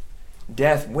victory?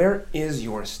 Death, where is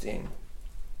your sting?"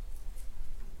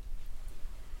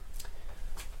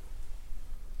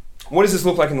 What does this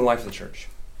look like in the life of the church?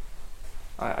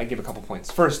 I give a couple points.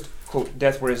 First, quote,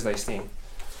 "Death, where is thy sting?"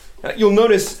 You'll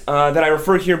notice that I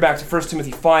refer here back to 1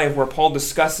 Timothy 5, where Paul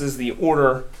discusses the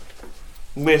order,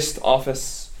 list,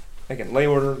 office, again, lay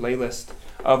order, lay list,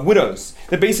 of widows.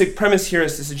 The basic premise here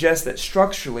is to suggest that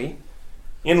structurally,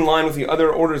 in line with the other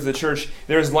orders of the church,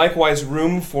 there is likewise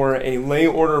room for a lay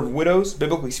order of widows,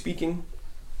 biblically speaking,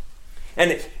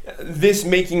 and this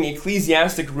making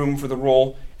ecclesiastic room for the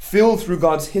role filled through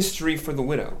God's history for the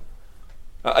widow.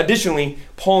 Additionally,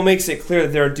 Paul makes it clear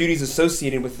that there are duties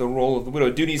associated with the role of the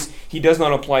widow, duties he does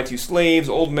not apply to slaves,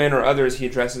 old men, or others he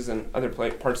addresses in other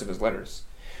parts of his letters.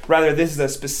 Rather, this is a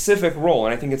specific role,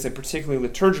 and I think it's a particularly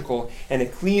liturgical and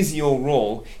ecclesial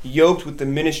role, yoked with the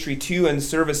ministry to and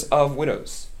service of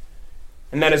widows.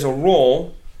 And that is a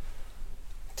role,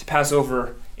 to pass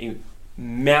over a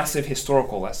massive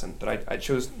historical lesson that I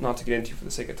chose not to get into for the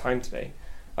sake of time today,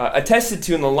 attested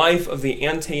to in the life of the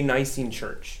Ante-Nicene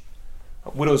church.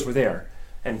 Widows were there.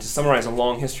 And to summarize a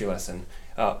long history lesson,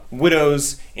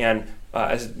 widows and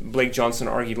as Blake Johnson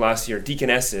argued last year,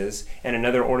 deaconesses and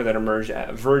another order that emerged,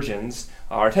 virgins,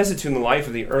 are attested to in the life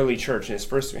of the early church in its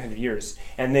first 300 years,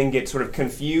 and then get sort of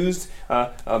confused,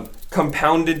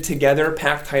 compounded together,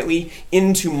 packed tightly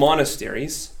into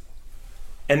monasteries,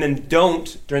 and then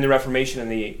don't, during the Reformation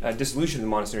and the dissolution of the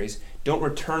monasteries, don't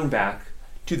return back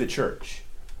to the church.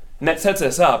 And that sets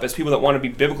us up as people that want to be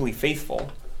biblically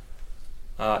faithful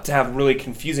to have really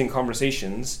confusing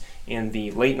conversations in the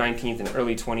late 19th and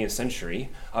early 20th century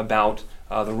about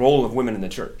the role of women in the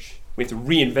church. We have to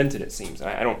reinvent it seems.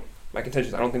 My contention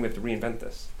is I don't think we have to reinvent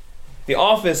this. The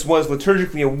office was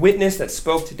liturgically a witness that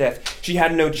spoke to death. She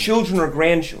had no children or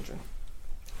grandchildren.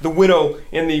 The widow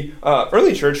in the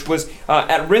early church was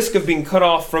at risk of being cut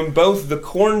off from both the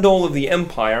corn dole of the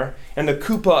empire and the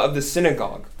kupa of the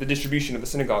synagogue, the distribution of the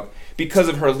synagogue, because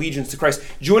of her allegiance to Christ.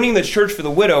 Joining the church for the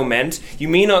widow meant you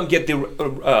may not get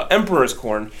the emperor's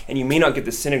corn and you may not get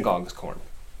the synagogue's corn.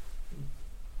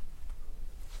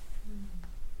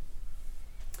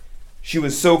 She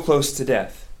was so close to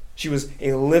death. She was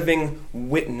a living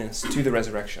witness to the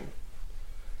resurrection.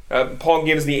 Paul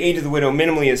gives the age of the widow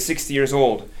minimally as 60 years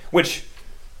old, which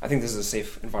I think this is a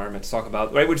safe environment to talk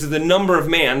about, right? Which is the number of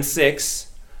man,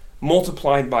 6,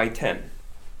 multiplied by 10.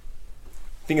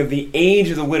 Think of the age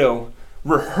of the widow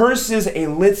rehearses a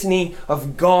litany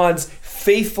of God's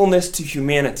faithfulness to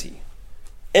humanity.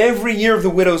 Every year of the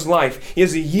widow's life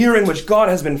is a year in which God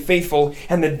has been faithful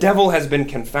and the devil has been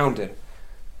confounded.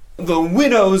 The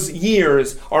widow's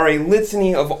years are a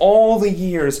litany of all the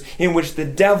years in which the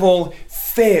devil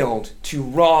failed to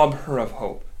rob her of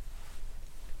hope.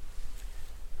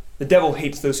 The devil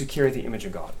hates those who carry the image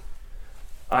of God.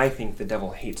 I think the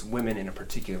devil hates women in a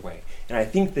particular way. And I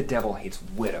think the devil hates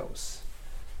widows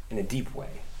in a deep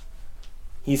way.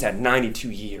 He's had 92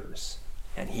 years,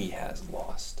 and he has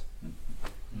lost.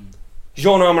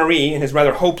 Jean Amery, in his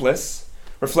rather hopeless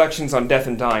Reflections on Death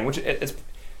and Dying, which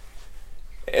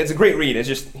it's a great read. It's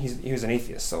just he was an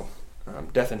atheist, so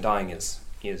Death and Dying is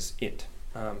it.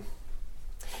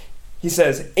 He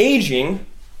says, aging,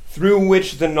 through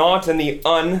which the not and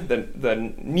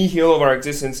the nihil of our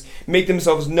existence make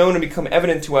themselves known and become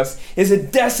evident to us, is a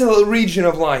desolate region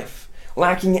of life,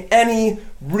 lacking any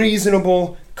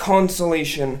reasonable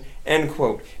consolation, end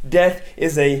quote. Death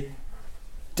is a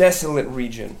desolate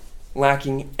region,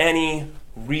 lacking any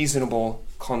reasonable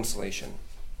consolation.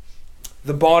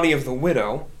 The body of the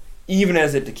widow, even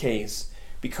as it decays,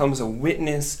 becomes a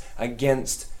witness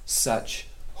against such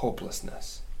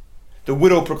hopelessness. The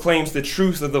widow proclaims the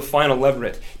truth of the final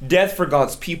leveret. Death for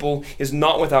God's people is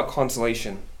not without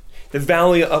consolation. The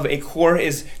valley of Achor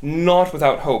is not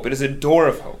without hope. It is a door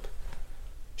of hope.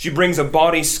 She brings a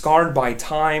body scarred by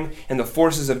time and the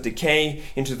forces of decay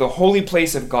into the holy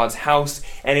place of God's house,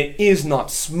 and it is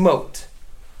not smoked.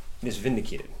 It is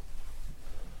vindicated.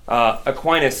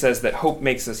 Aquinas says that hope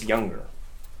makes us younger.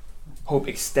 Hope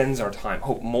extends our time.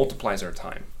 Hope multiplies our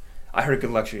time. I heard a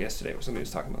good lecture yesterday where somebody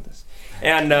was talking about this.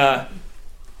 And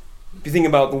if you think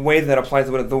about the way that applies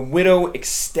to the widow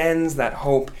extends that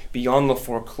hope beyond the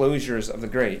foreclosures of the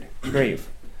grave.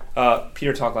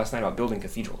 Peter talked last night about building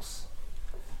cathedrals.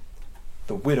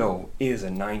 The widow is a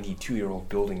 92-year-old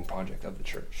building project of the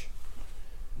church.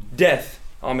 Death,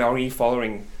 Amery,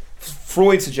 following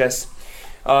Freud suggests,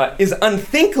 is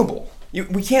unthinkable.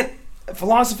 We can't.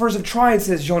 Philosophers have tried,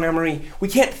 says Jean Amery. We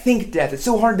can't think death. It's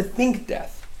so hard to think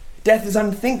death. Death is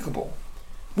unthinkable.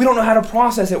 We don't know how to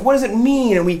process it. What does it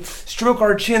mean? And we stroke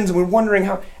our chins and we're wondering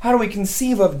how do we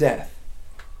conceive of death?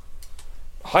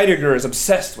 Heidegger is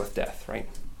obsessed with death, right?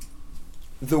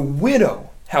 The widow,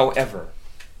 however,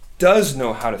 does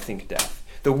know how to think death.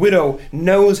 The widow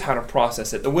knows how to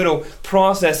process it. The widow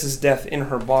processes death in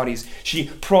her bodies. She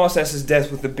processes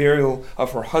death with the burial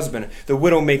of her husband. The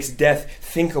widow makes death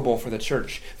thinkable for the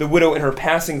church. The widow, in her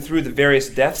passing through the various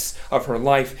deaths of her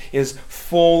life, is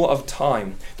full of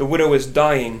time. The widow is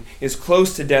dying, is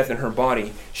close to death in her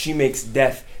body. She makes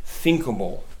death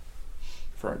thinkable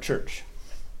for our church.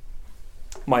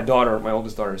 My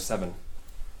oldest daughter, is 7.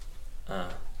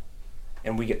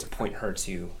 And we get to point her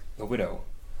to the widow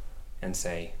and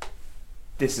say,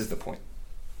 this is the point.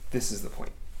 This is the point.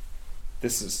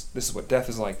 This is what death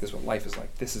is like. This is what life is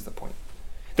like. This is the point.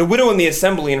 The widow in the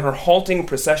assembly, in her halting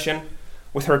procession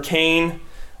with her cane,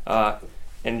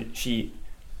 and she,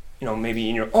 maybe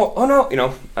in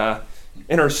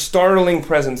in her startling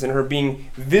presence, in her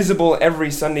being visible every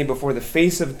Sunday before the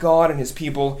face of God and his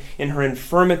people, in her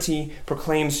infirmity,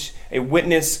 proclaims a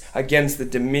witness against the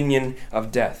dominion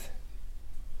of death.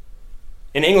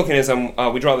 In Anglicanism,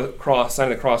 we draw the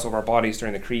sign of the cross over our bodies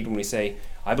during the creed when we say,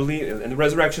 I believe in the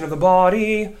resurrection of the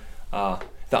body.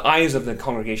 The eyes of the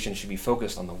congregation should be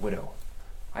focused on the widow.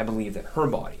 I believe that her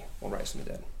body will rise from the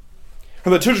dead.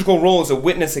 Her liturgical role is a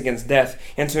witness against death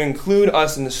and to include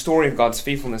us in the story of God's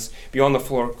faithfulness beyond the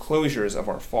foreclosures of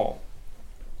our fall.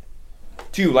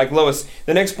 2, like Lois,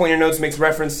 the next point in your notes makes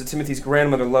reference to Timothy's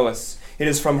grandmother Lois. It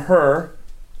is from her,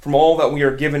 from all that we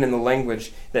are given in the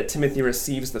language, that Timothy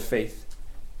receives the faith.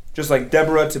 Just like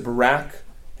Deborah to Barak,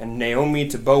 and Naomi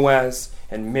to Boaz,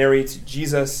 and Mary to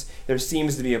Jesus, there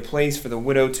seems to be a place for the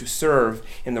widow to serve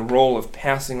in the role of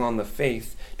passing on the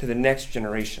faith to the next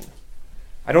generation.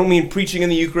 I don't mean preaching in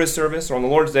the Eucharist service or on the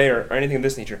Lord's Day or anything of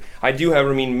this nature. I do,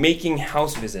 however, mean making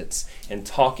house visits and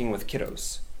talking with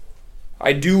kiddos.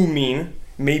 I do mean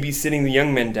maybe sitting the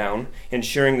young men down and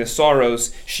sharing the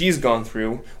sorrows she's gone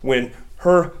through when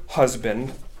her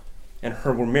husband and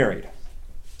her were married.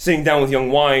 Sitting down with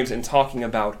young wives and talking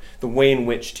about the way in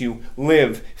which to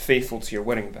live faithful to your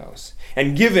wedding vows.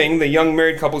 And giving the young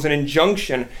married couples an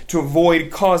injunction to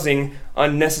avoid causing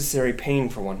unnecessary pain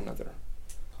for one another.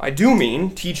 I do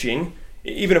mean teaching,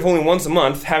 even if only once a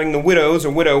month, having the widows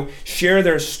or widow share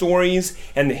their stories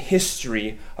and the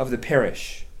history of the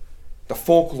parish, the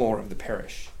folklore of the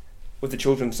parish, with the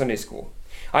children's Sunday school.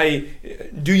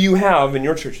 Do you have in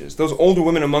your churches those older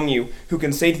women among you who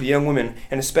can say to the young women,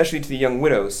 and especially to the young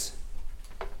widows,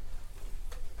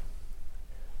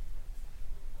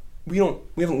 we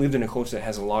haven't lived in a culture that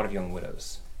has a lot of young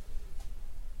widows.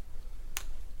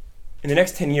 In the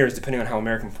next 10 years, depending on how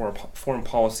American foreign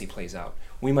policy plays out,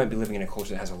 we might be living in a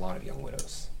culture that has a lot of young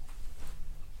widows.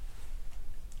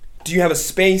 Do you have a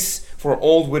space for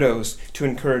old widows to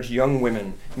encourage young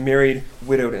women, married,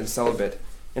 widowed, and celibate,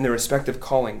 in their respective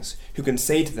callings, who can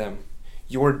say to them,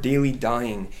 your daily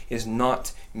dying is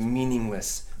not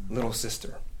meaningless, little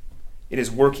sister. It is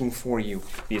working for you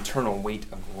the eternal weight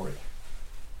of glory.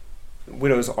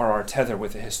 Widows are our tether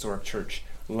with the historic church.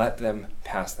 Let them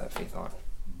pass that faith on.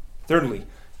 Thirdly,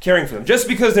 caring for them. Just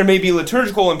because there may be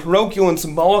liturgical and parochial and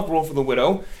symbolic role for the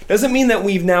widow doesn't mean that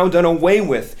we've now done away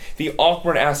with the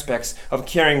awkward aspects of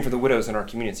caring for the widows in our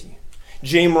community.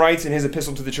 James writes in his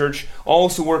epistle to the church,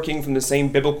 also working from the same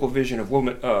biblical vision of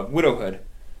widowhood.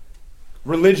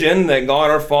 Religion that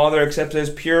God our Father accepts as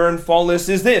pure and faultless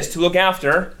is this, to look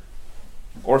after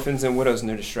orphans and widows in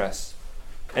their distress,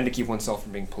 and to keep oneself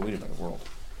from being polluted by the world.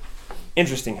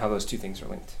 Interesting how those two things are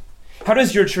linked. How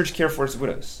does your church care for its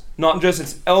widows? Not just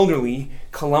its elderly,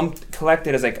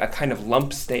 collected as like a kind of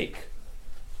lump steak,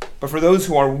 but for those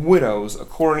who are widows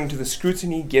according to the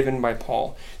scrutiny given by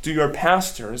Paul. Do your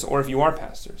pastors, or if you are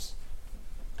pastors,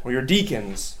 or your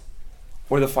deacons,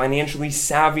 or the financially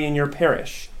savvy in your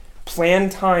parish, plan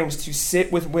times to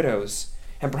sit with widows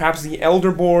and perhaps the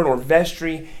elder board or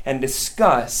vestry and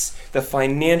discuss the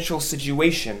financial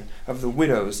situation of the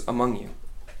widows among you?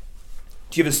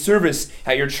 Do you have a service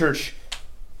at your church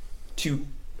to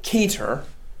cater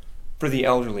for the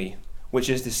elderly, which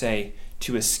is to say,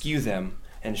 to eschew them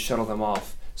and shuttle them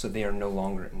off so they are no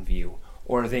longer in view?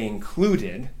 Or are they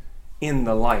included in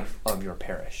the life of your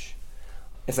parish?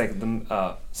 It's like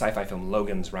the sci-fi film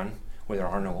Logan's Run, where there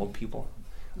are no old people.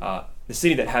 The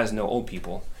city that has no old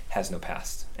people has no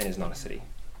past and is not a city.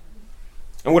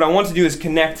 And what I want to do is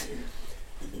connect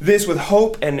this with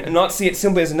hope and not see it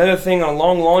simply as another thing on a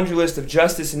long laundry list of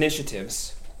justice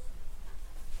initiatives,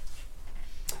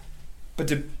 but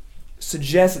to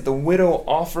suggest that the widow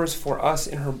offers for us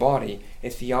in her body a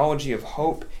theology of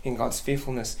hope in God's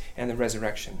faithfulness and the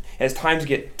resurrection. As times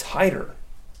get tighter,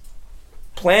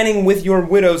 planning with your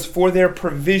widows for their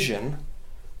provision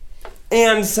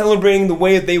and celebrating the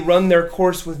way that they run their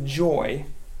course with joy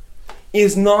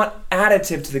is not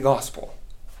additive to the gospel.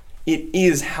 It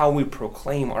is how we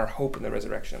proclaim our hope in the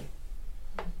resurrection.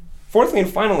 Fourthly and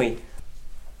finally,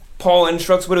 Paul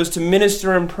instructs widows to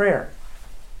minister in prayer,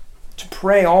 to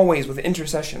pray always with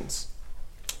intercessions.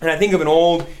 And I think of an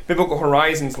old Biblical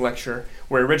Horizons lecture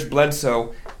where Rich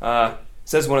Bledsoe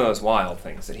says one of those wild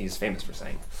things that he's famous for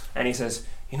saying. And he says,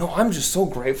 I'm just so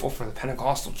grateful for the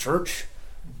Pentecostal church.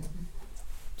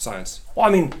 Science. Well,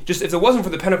 I mean, just if it wasn't for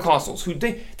the Pentecostals, who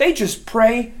they just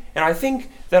pray, and I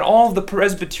think that all of the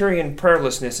Presbyterian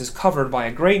prayerlessness is covered by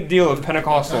a great deal of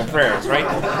Pentecostal prayers,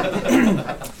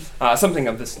 right? Something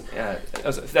of this. That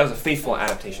was a faithful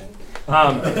adaptation.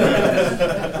 And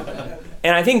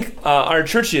I think our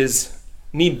churches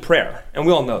need prayer, and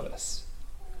we all know this.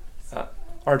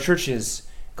 Our churches,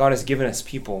 God has given us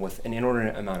people with an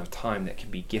inordinate amount of time that can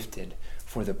be gifted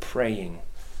for the praying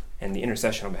and the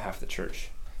intercession on behalf of the church.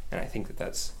 And I think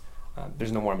that's,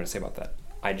 there's no more I'm going to say about that.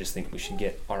 I just think we should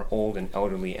get our old and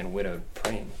elderly and widowed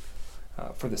praying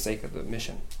for the sake of the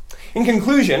mission. In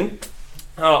conclusion,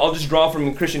 I'll just draw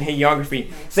from Christian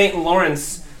hagiography. St.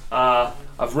 Lawrence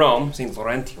of Rome, St.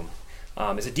 Laurentium,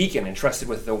 is a deacon entrusted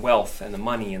with the wealth and the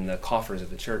money and the coffers of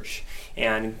the church.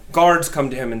 And guards come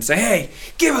to him and say, "Hey,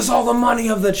 give us all the money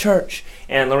of the church."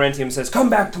 And Laurentium says, "Come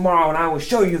back tomorrow and I will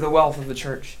show you the wealth of the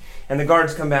church." And the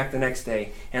guards come back the next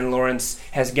day, and Lawrence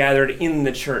has gathered in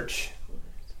the church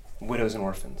widows and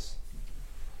orphans.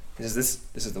 He says,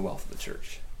 this is the wealth of the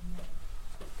church.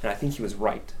 And I think he was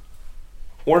right.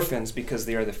 Orphans, because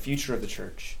they are the future of the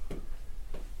church.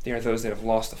 They are those that have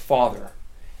lost a father,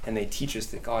 and they teach us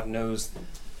that God knows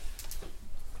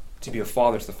to be a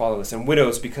father to the fatherless. And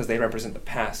widows, because they represent the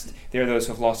past. They are those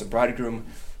who have lost a bridegroom,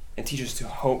 and teach us to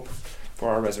hope for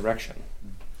our resurrection.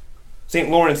 St.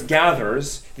 Lawrence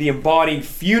gathers the embodied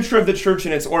future of the church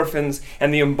in its orphans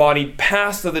and the embodied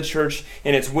past of the church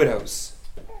in its widows.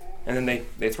 And then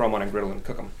they throw them on a griddle and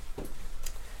cook them.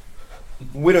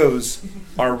 Widows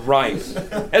are right.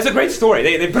 That's a great story.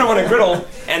 They put him on a griddle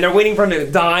and they're waiting for him to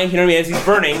die, you know what I mean, as he's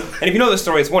burning. And if you know the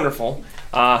story, it's wonderful.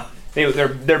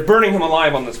 They're burning him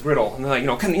alive on this griddle. And they're like,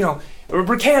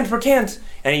 recant.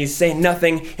 And he's saying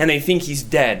nothing, and they think he's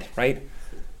dead, right?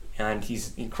 And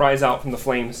he cries out from the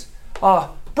flames,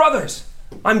 "Brothers,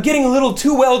 I'm getting a little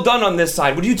too well done on this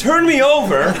side. Would you turn me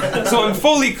over so I'm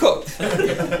fully cooked?"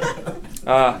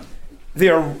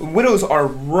 Widows are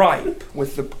ripe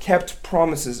with the kept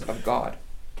promises of God.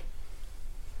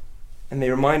 And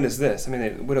they remind us this.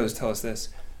 The widows tell us this.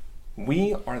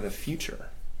 We are the future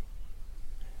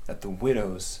that the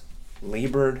widows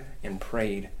labored and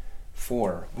prayed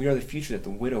for. We are the future that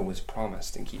the widow was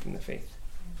promised in keeping the faith.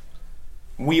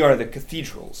 We are the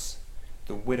cathedrals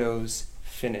the widows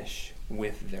finish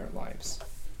with their lives.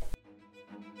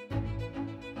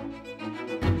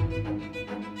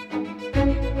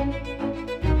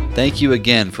 Thank you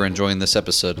again for enjoying this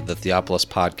episode of the Theopolis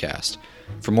Podcast.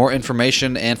 For more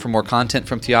information and for more content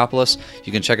from Theopolis,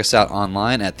 you can check us out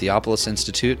online at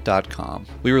theopolisinstitute.com.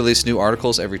 We release new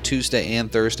articles every Tuesday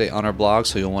and Thursday on our blog,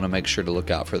 so you'll want to make sure to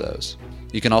look out for those.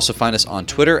 You can also find us on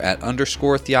Twitter at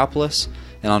 _Theopolis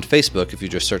and on Facebook if you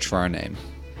just search for our name.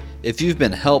 If you've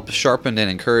been helped, sharpened, and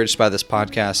encouraged by this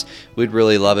podcast, we'd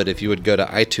really love it if you would go to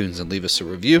iTunes and leave us a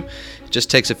review. It just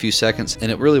takes a few seconds,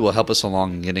 and it really will help us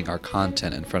along in getting our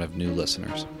content in front of new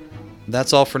listeners.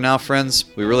 That's all for now, friends.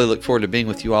 We really look forward to being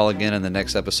with you all again in the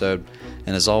next episode.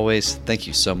 And as always, thank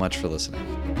you so much for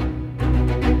listening.